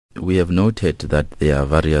we have noted that there are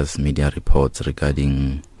various media reports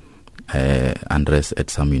regarding unrest at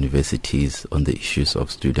some universities on the issues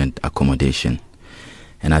of student accommodation.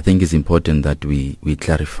 And I think it's important that we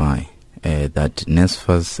clarify that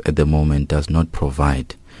NSFAS at the moment does not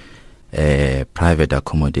provide private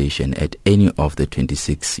accommodation at any of the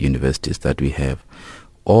 26 universities that we have.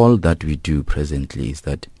 All that we do presently is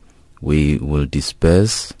that we will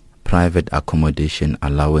disperse private accommodation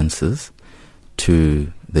allowances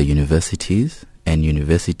to the universities, and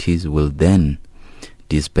universities will then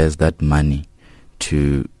disperse that money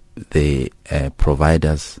to the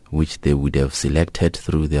providers which they would have selected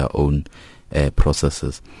through their own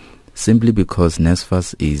processes. Simply because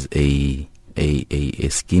NSFAS is a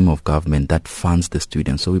scheme of government that funds the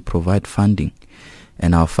students. So we provide funding,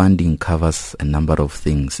 and our funding covers a number of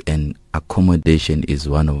things, and accommodation is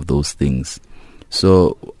one of those things.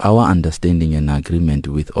 So our understanding and agreement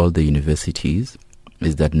with all the universities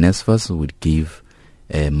is that NSFAS would give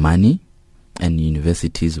money, and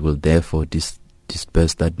universities will therefore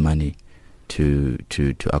disperse that money to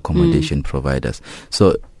accommodation providers.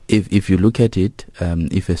 So if you look at it,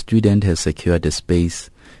 if a student has secured a space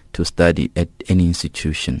to study at any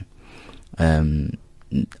institution,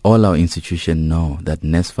 all our institutions know that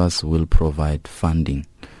NSFAS will provide funding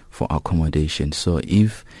for accommodation. So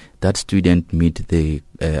if that student meet the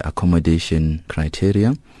accommodation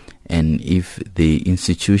criteria, and if the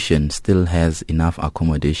institution still has enough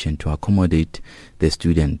accommodation to accommodate the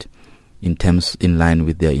student in line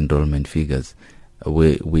with their enrollment figures,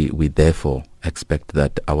 we therefore expect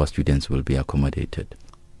that our students will be accommodated.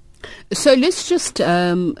 So let's just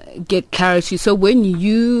get clarity. So when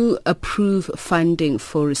you approve funding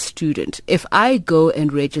for a student, if I go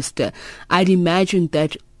and register, I'd imagine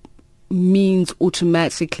that means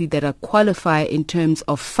automatically that I qualify in terms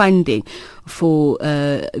of funding for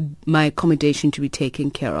my accommodation to be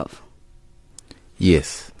taken care of.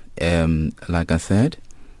 Yes. Like I said,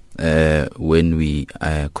 when we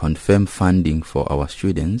confirm funding for our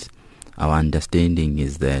students, our understanding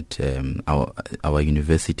is that our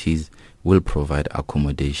universities will provide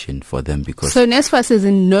accommodation for them. Because so NSFAS is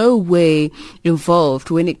in no way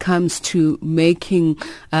involved when it comes to making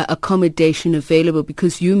accommodation available,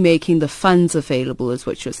 because you're making the funds available, is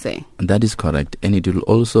what you're saying. That is correct. And it will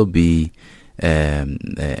also be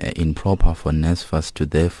improper for NSFAS to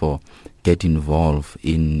therefore get involved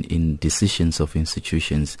in decisions of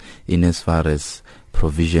institutions in as far as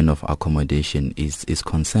provision of accommodation is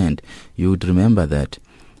concerned. You would remember that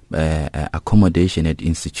accommodation at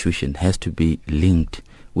institution has to be linked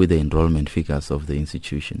with the enrollment figures of the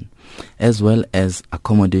institution, as well as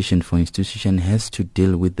accommodation for institution has to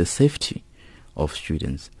deal with the safety of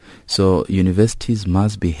students. So universities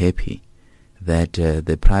must be happy that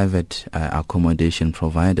the private accommodation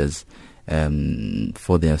providers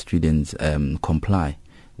for their students comply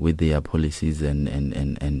with their policies and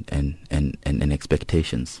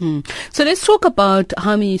expectations. So let's talk about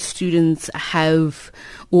how many students have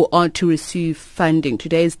or are to receive funding.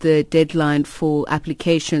 Today is the deadline for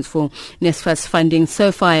applications for NSFAS funding.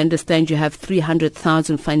 So far, I understand you have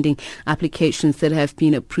 300,000 funding applications that have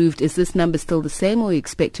been approved. Is this number still the same, or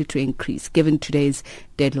expected to increase given today's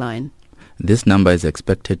deadline? This number is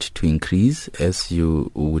expected to increase, as you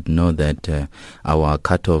would know that our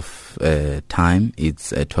cutoff time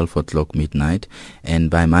is at 12 o'clock midnight, and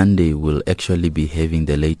by Monday we'll actually be having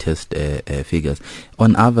the latest figures.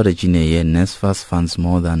 On average in a year, NSFAS funds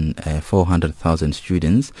more than 400,000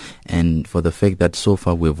 students, and for the fact that so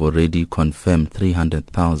far we've already confirmed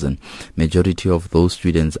 300,000, majority of those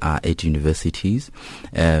students are at universities,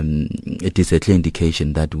 it is a clear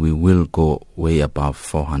indication that we will go way above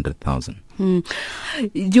 400,000.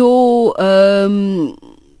 Your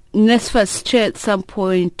NSFAS chair at some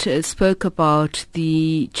point spoke about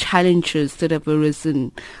the challenges that have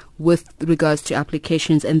arisen with regards to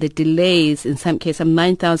applications and the delays, in some cases,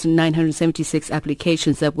 9,976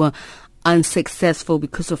 applications that were unsuccessful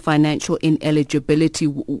because of financial ineligibility.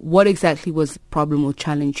 What exactly was the problem or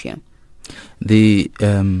challenge here? The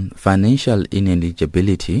financial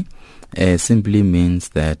ineligibility simply means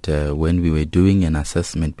that when we were doing an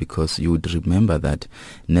assessment, because you would remember that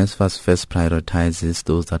NSFAS first prioritizes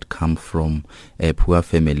those that come from poor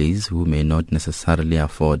families who may not necessarily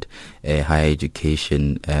afford higher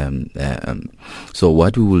education. So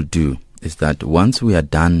what we will do is that once we are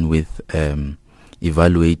done with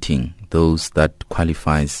evaluating those that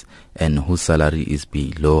qualifies and whose salary is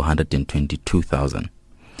below 122,000,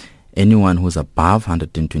 anyone who's above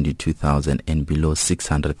 122,000 and below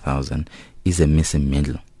 600,000 is a missing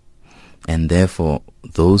middle, and therefore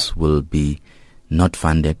those will be not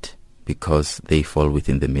funded because they fall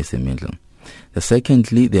within the missing middle.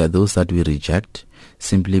 Secondly, there are those that we reject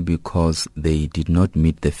simply because they did not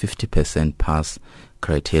meet the 50% pass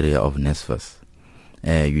criteria of NSFAS.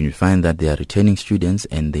 You find that they are returning students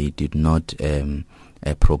and they did not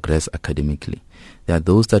progress academically. There are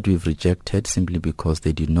those that we've rejected simply because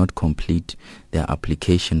they did not complete their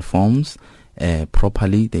application forms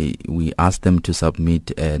properly. We asked them to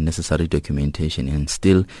submit necessary documentation and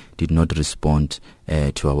still did not respond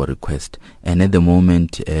to our request. And at the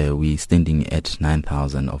moment, we're standing at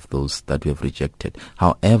 9,000 of those that we have rejected.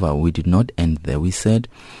 However, we did not end there. We said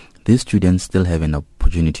these students still have an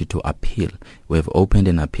opportunity to appeal. We have opened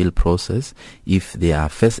an appeal process. If they are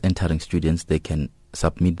first entering students, they can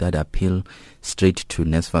submit that appeal straight to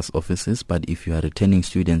NSFAS offices. But if you are returning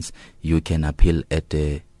students, you can appeal at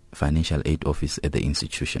the financial aid office at the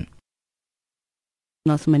institution.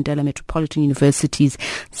 Nelson Mandela Metropolitan University's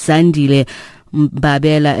Zandile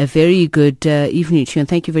Mbabela, a very good evening to you, and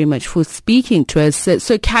thank you very much for speaking to us.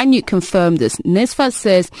 So can you confirm this? NSFAS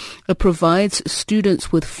says it provides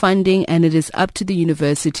students with funding and it is up to the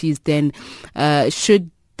universities then, should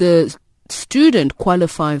the student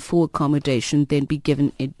qualify for accommodation, then be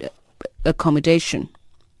given accommodation.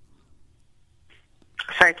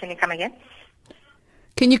 Sorry, can you come again?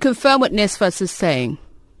 Can you confirm what NSFAS is saying?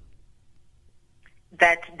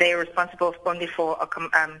 That they are responsible only for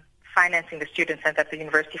financing the students and at the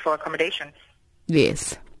university for accommodation?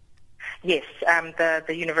 Yes. Yes,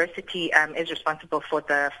 the university is responsible for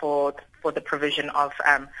the provision of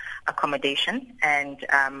accommodation, and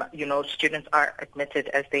students are admitted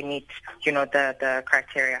as they meet the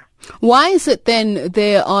criteria. Why is it then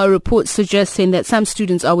there are reports suggesting that some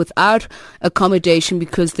students are without accommodation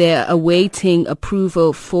because they're awaiting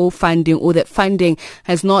approval for funding, or that funding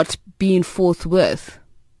has not been forthwith?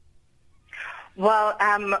 Well,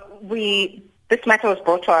 this matter was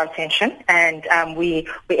brought to our attention, and we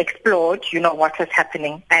explored, what was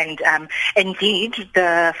happening. And indeed,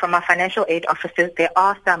 from our financial aid officers, there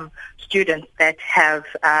are some students that have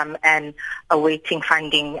an awaiting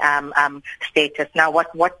funding status. Now,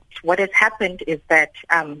 what has happened is that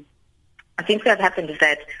some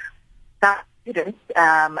students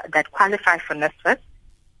that qualify for NSFAS.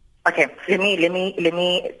 Okay, let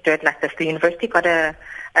me do it like this. The university got an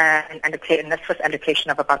NSFAS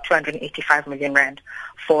allocation of about 285 million rand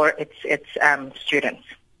for its students.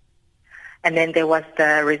 And then there was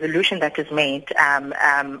the resolution that was made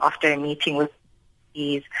after a meeting with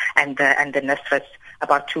these and the NSFAS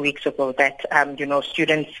about 2 weeks ago that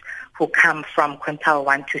students who come from quintile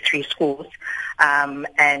 1 to 3 schools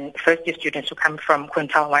and first year students who come from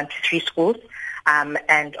quintile 1 to 3 schools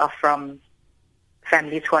and are from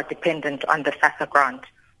families who are dependent on the SASSA grant,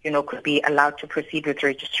 could be allowed to proceed with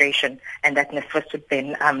registration, and that NSFAS would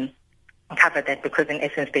then cover that, because in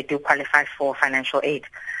essence they do qualify for financial aid.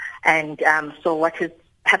 And so what has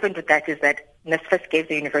happened with that is that NSFAS gave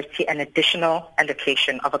the university an additional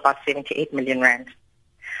allocation of about 78 million rand.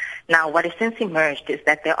 Now, what has since emerged is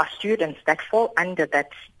that there are students that fall under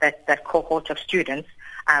that cohort of students,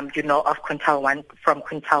 of quintile 1, from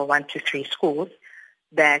quintile 1 to 3 schools,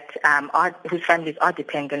 that whose families are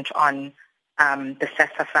dependent on the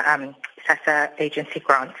SASSA agency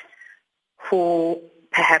grant, who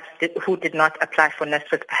did not apply for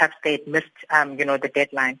NSFAS. Perhaps they had missed the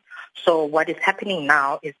deadline. So what is happening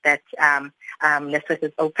now is that NSFAS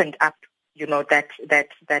has opened up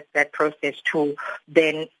that process to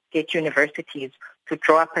then get universities to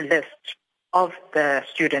draw up a list of the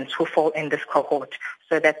students who fall in this cohort,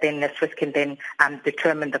 so that then NSFAS can then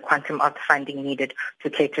determine the quantum of the funding needed to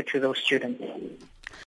cater to those students.